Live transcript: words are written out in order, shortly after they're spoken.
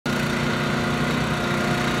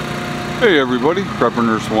Hey everybody, Prepper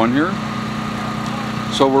Nurse 1 here.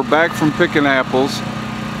 So we're back from picking apples,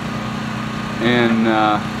 and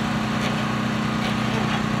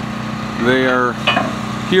they are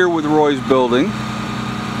here with Roy's building,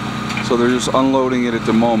 so they're just unloading it at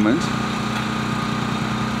the moment.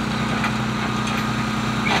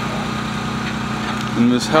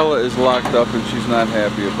 And Miss Hella is locked up and she's not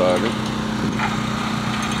happy about it.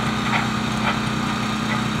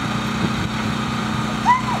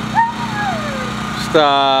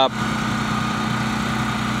 Stop.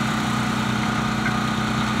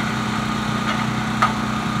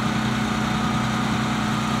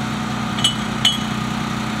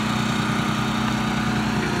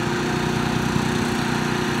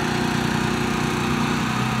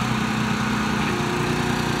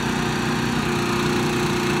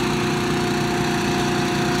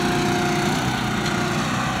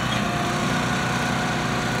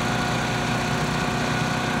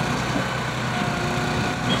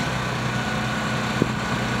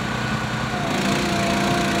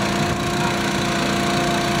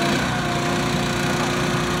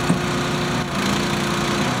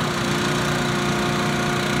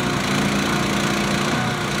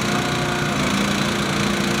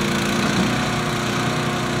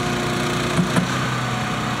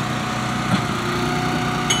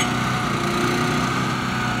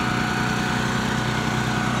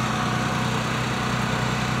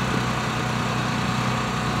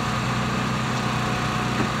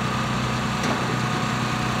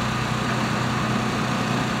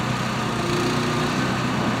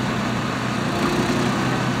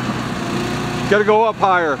 Gotta go up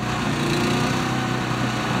higher.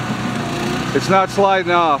 It's not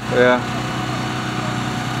sliding off, yeah.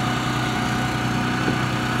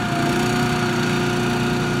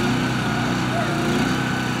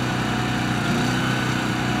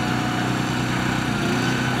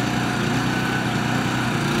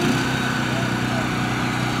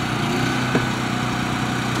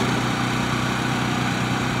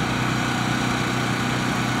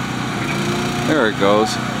 There it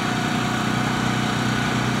goes.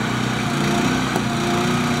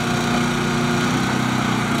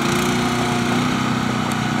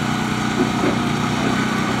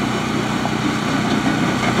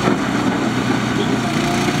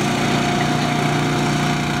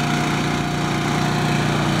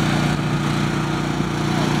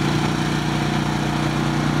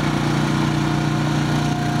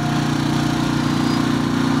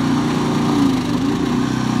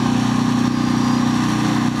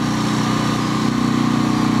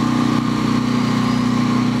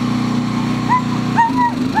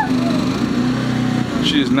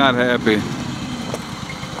 She is not happy.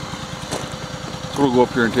 So we'll go up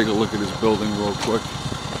here and take a look at his building real quick.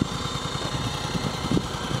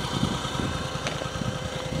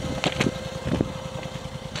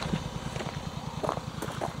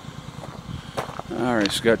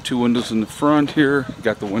 Alright, he's got two windows in the front here.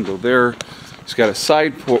 Got the window there. He's got a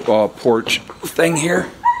side porch thing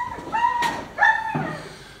here.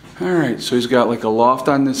 Alright, so he's got like a loft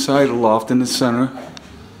on this side, a loft in the center.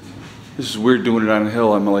 This is weird doing it on a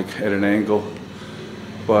hill. I'm like at an angle,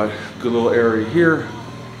 but good little area here.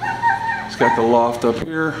 It's got the loft up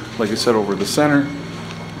here, like I said, over the center.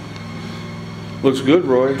 Looks good,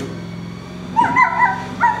 Roy.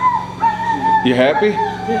 You happy?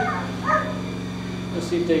 Yeah. Let's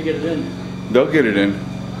see if they get it in. They'll get it in.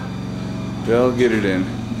 They'll get it in.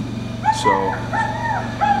 So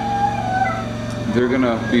they're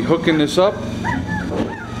gonna be hooking this up.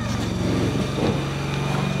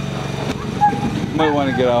 Might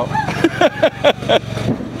want to get out.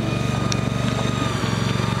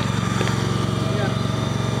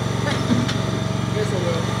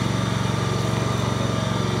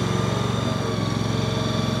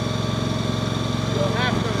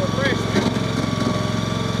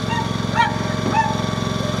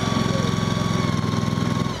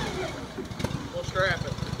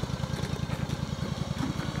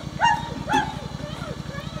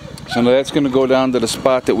 So now that's going to go down to the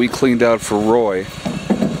spot that we cleaned out for Roy.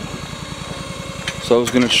 So I was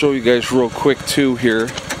going to show you guys real quick too here.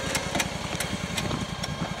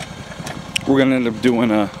 We're going to end up doing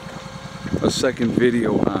a second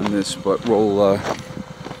video on this, but we'll I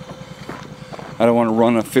don't want to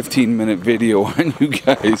run a 15-minute video on you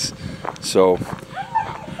guys. So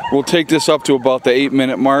we'll take this up to about the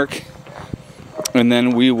 8-minute mark, and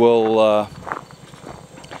then we will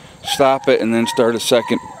stop it and then start a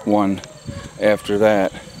second one after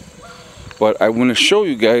that. But I want to show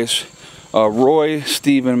you guys, Roy,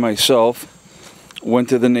 Steve, and myself went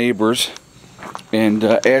to the neighbors and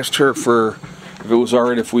asked her for if it was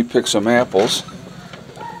alright if we pick some apples.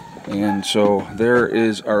 And so there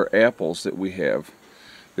is our apples that we have,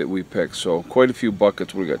 that we picked. So quite a few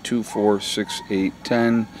buckets. We got 2, 4, 6, 8,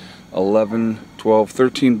 10, 11, 12,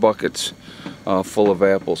 13 buckets full of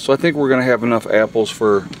apples. So I think we're going to have enough apples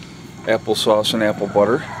for applesauce and apple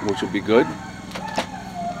butter, which would be good.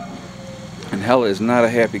 And Hella is not a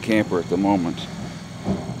happy camper at the moment.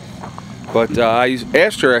 But I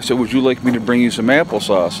asked her, I said, would you like me to bring you some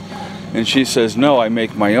applesauce? And she says, no, I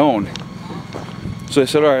make my own. So I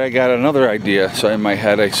said, all right, I got another idea. So in my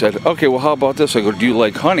head I said, okay, well, how about this? I go, do you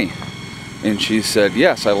like honey? And she said,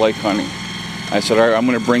 yes, I like honey. I said, all right, I'm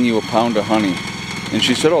going to bring you a pound of honey. And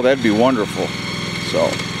she said, oh, that'd be wonderful. So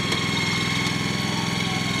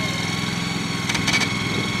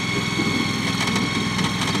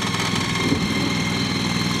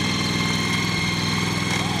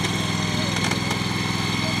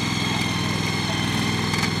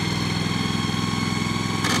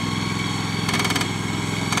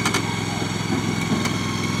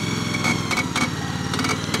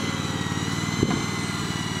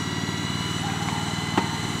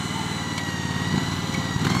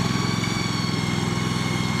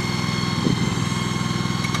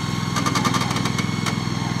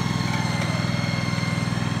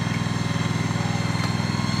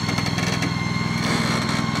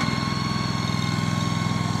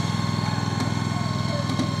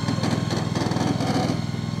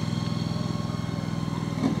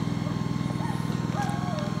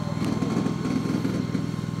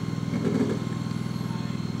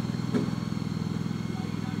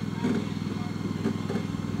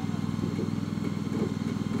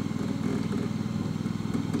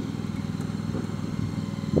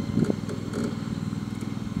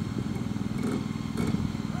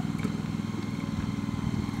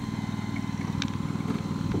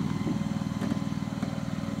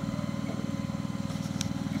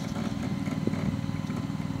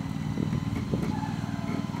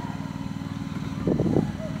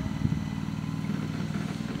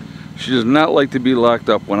she does not like to be locked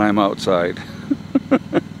up when I'm outside.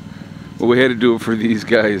 But we had to do it for these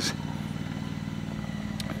guys.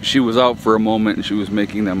 She was out for a moment and she was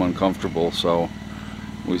making them uncomfortable, so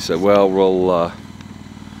we said, well, we'll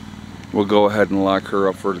go ahead and lock her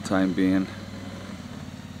up for the time being.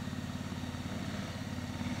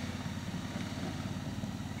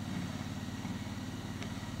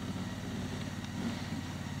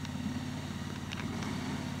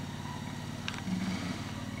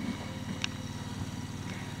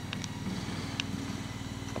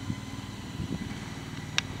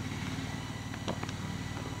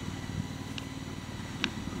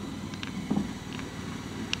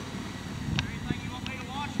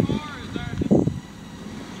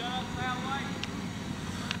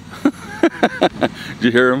 Did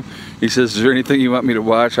you hear him? He says, is there anything you want me to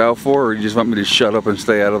watch out for, or you just want me to shut up and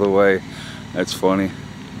stay out of the way? That's funny.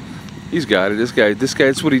 He's got it. This guy,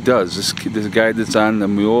 that's what he does. This guy that's on the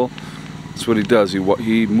mule, that's what he does.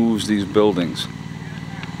 He moves these buildings.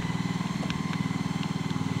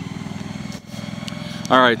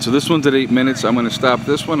 Alright, so this one's at 8 minutes. I'm going to stop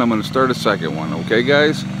this one. I'm going to start a second one. Okay,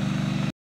 guys?